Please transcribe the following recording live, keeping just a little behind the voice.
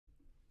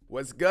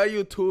What's good,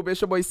 YouTube?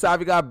 It's your boy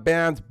Savi got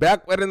bands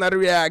back with another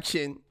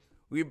reaction.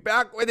 We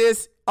back with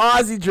this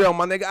Aussie drill,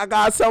 my nigga. I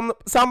got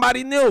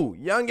somebody new,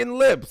 Youngn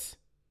Lipz.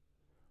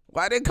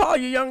 Why they call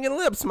you Youngn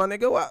Lipz, my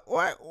nigga?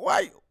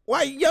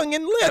 Why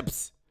Youngn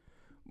Lipz?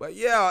 But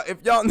yeah,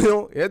 if y'all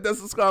new, hit the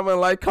subscribe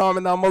and like,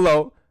 comment down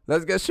below.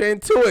 Let's get straight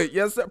into it.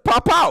 Yes, sir.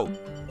 Pop out.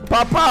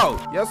 Pop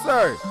out. Yes,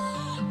 sir.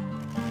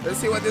 Let's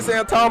see what this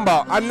ain't talking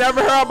about. I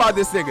never heard about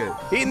this nigga.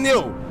 He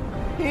knew.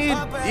 He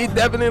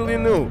definitely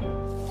knew.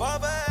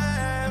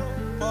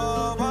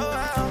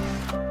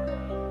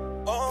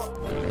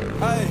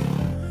 Hey,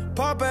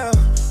 pop out,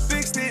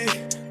 big stick,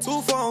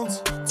 2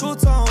 phones,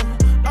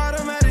 2-tone,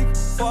 automatic,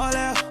 fall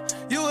out.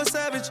 You a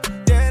savage,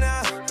 yeah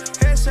nah.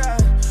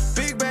 Headshot,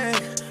 big bang,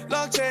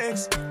 lock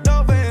checks,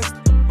 no vest,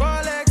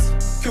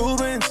 Rolex,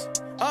 Cubans,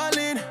 all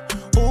in,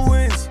 who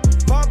wins?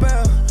 Pop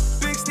out,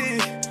 big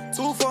stick,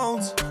 2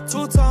 phones,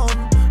 2-tone,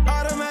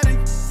 automatic,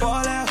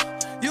 fall out.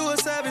 You a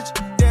savage,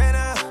 yeah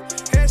nah.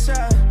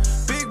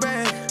 Headshot, big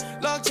bang,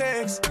 lock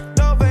checks,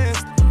 no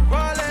vest,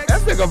 Rolex.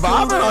 Nigga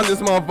vibing on this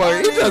motherfucker.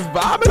 He just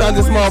vibing on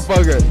this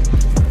motherfucker.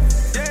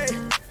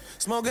 Yeah.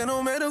 Smoking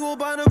on medical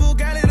by the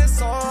Bugatti,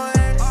 that's all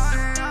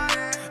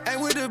that.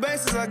 And with the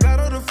bases, I got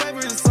all the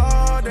favorites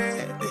all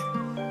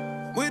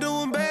that. We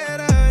doing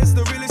better, it's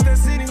the realest that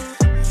city.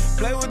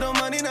 Play with the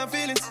money, not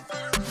feelings.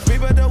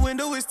 Peep at the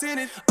window is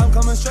tinted. I'm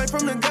coming straight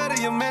from the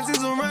gutter. Your man's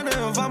is around it.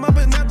 If I'm up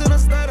and after the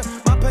stutter,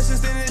 my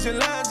patience in is your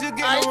lines. You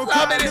get no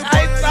reply.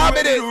 I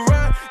stopping it.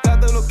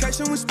 Got the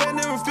location, we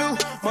spending a few.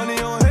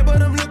 Money on head,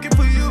 but I'm looking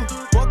for you.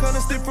 Walk on the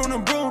stick from the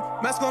broom,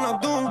 mask on, I'm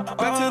doom.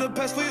 Back to the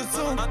past for you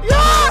soon.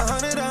 Yeah!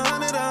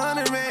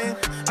 100, man.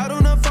 I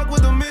do not fuck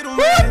with the middle,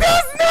 man. Who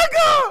this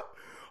nigga?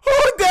 Who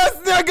this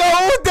nigga?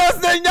 Who this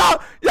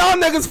nigga? Y'all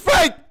niggas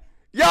fake.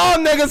 Y'all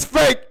niggas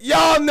fake.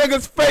 Y'all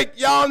niggas fake.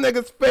 Y'all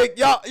niggas fake.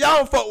 Y'all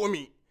don't fuck with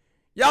me.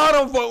 Y'all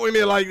don't fuck with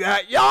me like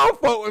that. Y'all don't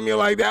fuck with me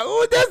like that.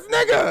 Who this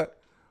nigga?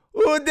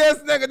 Who this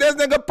nigga? This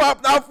nigga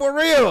popped out for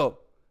real.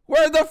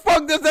 Where the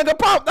fuck this nigga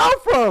popped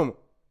out from?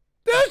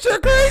 That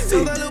shit crazy.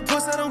 Who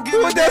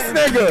this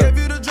nigga?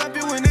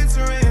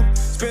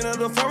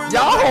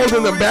 Y'all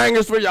holding the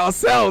bangers for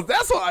yourselves.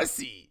 That's what I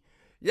see.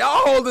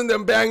 Y'all holding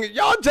them bangers.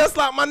 Y'all just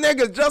like my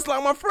niggas, just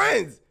like my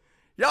friends.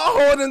 Y'all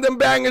holding them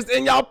bangers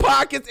in y'all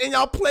pockets, in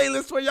y'all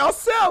playlists for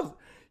yourselves.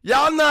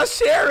 Y'all not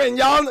sharing.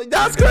 Y'all,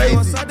 that's crazy.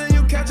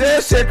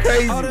 That shit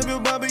crazy.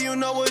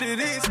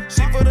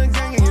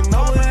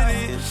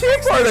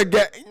 She for the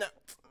gang.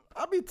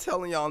 I be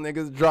telling y'all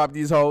niggas drop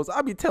these hoes.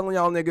 I be telling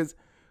y'all niggas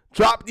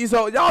drop these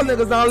hoes. Y'all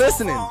niggas not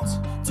listening.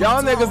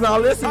 Y'all niggas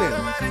not listening.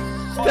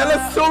 Tell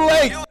it's too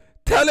late.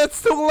 Tell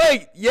it's too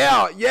late.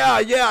 Yeah.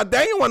 They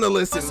ain't want to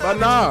listen, but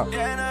nah.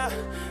 Damn.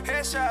 Oh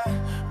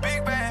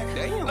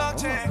my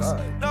God.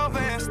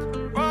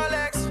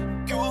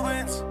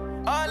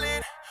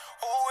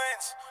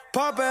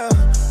 Pop out,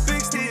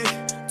 big stick,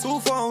 2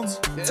 phones,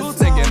 2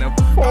 nigga in a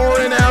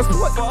foreign ass.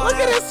 Look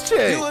at this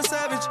shit.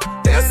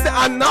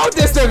 I know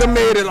this nigga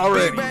made it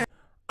already.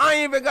 I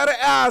ain't even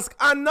gotta ask.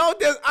 I know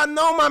this. I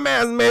know my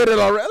man's made it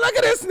already. Look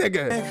at this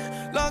nigga.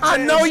 I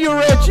know you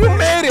rich. You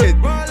made it.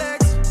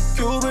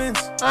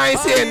 I ain't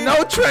seeing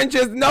no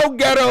trenches, no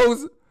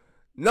ghettos,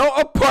 no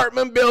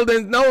apartment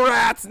buildings, no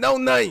rats, no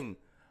nothing.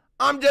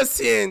 I'm just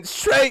seeing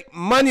straight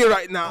money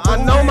right now. I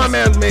know my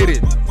man's made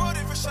it.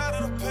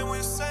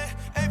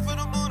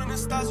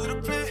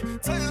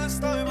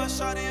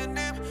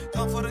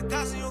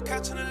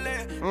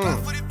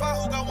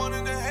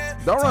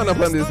 Don't run up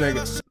on this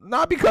nigga.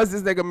 Not because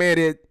this nigga made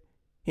it,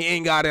 he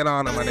ain't got it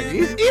on him, my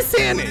nigga. He's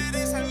saying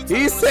it.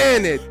 He's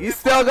saying it. He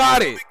still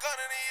got it.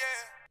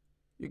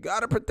 You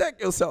gotta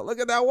protect yourself. Look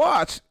at that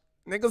watch.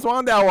 Niggas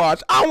want that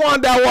watch. I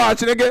want that watch,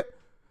 nigga.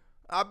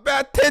 I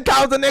bet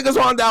 10,000 niggas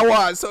want that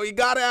watch. So you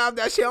gotta have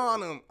that shit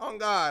on him. Oh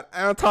God.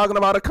 I'm talking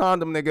about a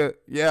condom, nigga.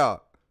 Yeah.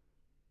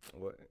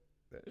 What?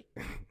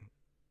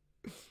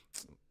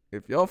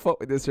 If y'all fuck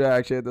with this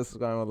reaction,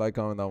 subscribe, like,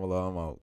 comment down below. I'm out.